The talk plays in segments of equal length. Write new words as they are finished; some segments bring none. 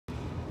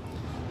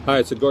Hi,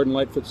 it's a Gordon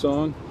Lightfoot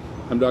song.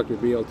 I'm Dr.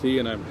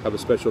 BLT and I have a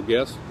special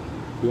guest.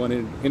 You want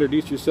to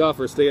introduce yourself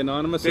or stay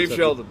anonymous? Dave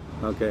Sheldon.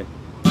 Okay.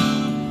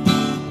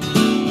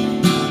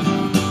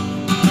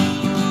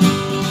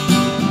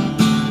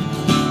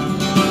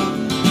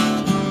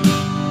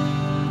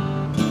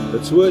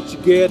 That's what you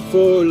get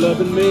for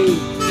loving me.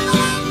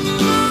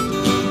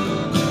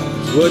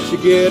 That's what you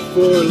get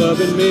for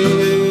loving me.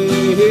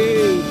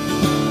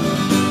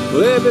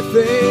 Well,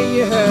 everything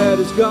you had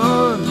is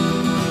gone,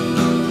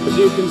 as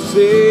you can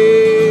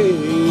see.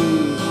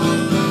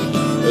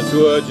 That's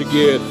what you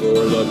get for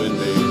loving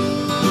me.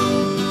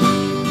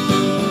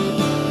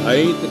 I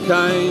ain't the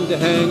kind to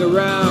hang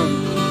around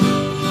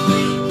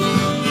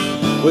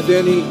with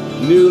any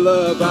new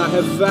love I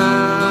have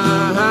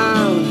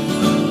found.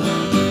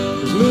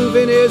 'Cause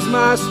moving is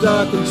my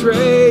stock and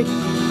trade.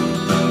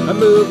 I'm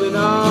moving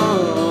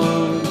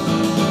on.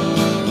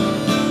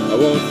 I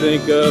won't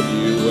think of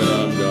you when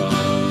I'm gone.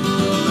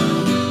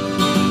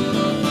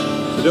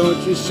 So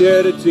don't you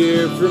shed a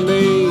tear for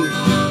me.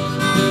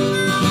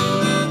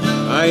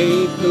 I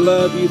ain't the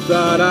love you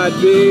thought I'd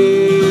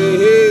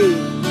be.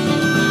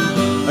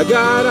 I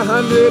got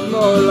 100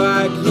 more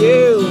like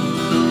you,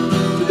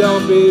 so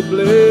don't be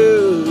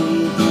blue.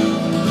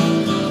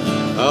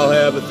 I'll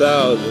have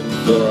 1,000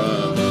 before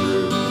I'm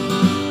through.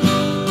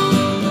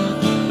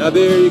 Now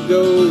there you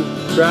go,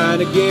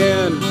 crying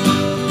again.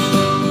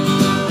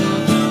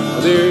 Now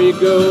there you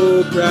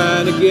go,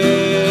 crying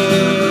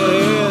again.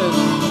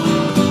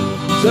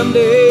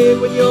 Someday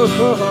when your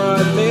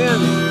heart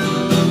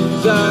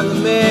mends, I'm the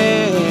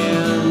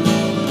man.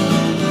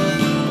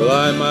 Well,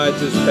 I might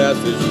just pass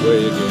this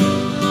way again.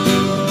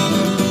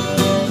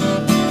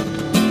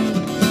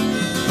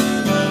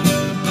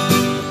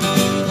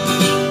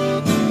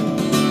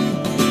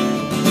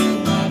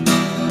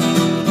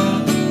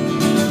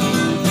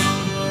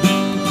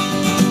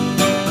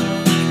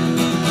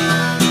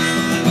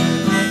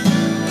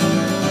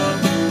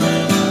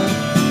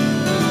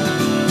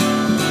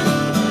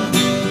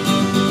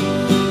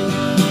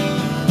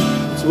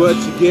 That's what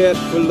you get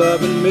for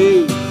loving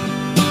me.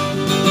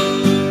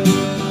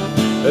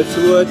 That's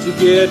what you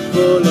get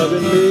for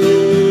loving me.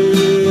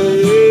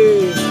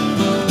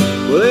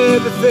 Well,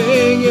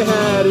 everything you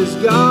had is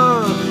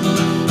gone,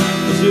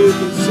 as you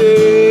can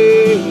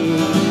see.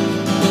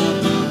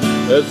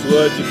 That's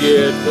what you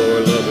get for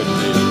loving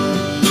me.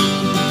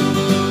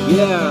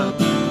 Yeah,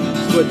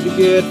 that's what you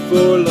get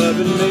for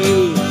loving me.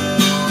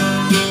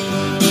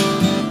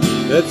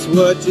 That's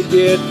what you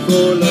get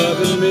for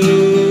loving me.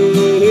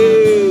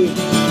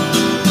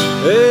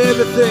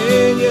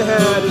 Everything you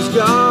had is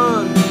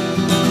gone,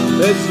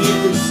 as you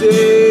can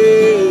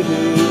see.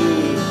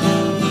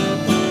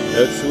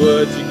 That's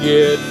what you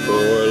get for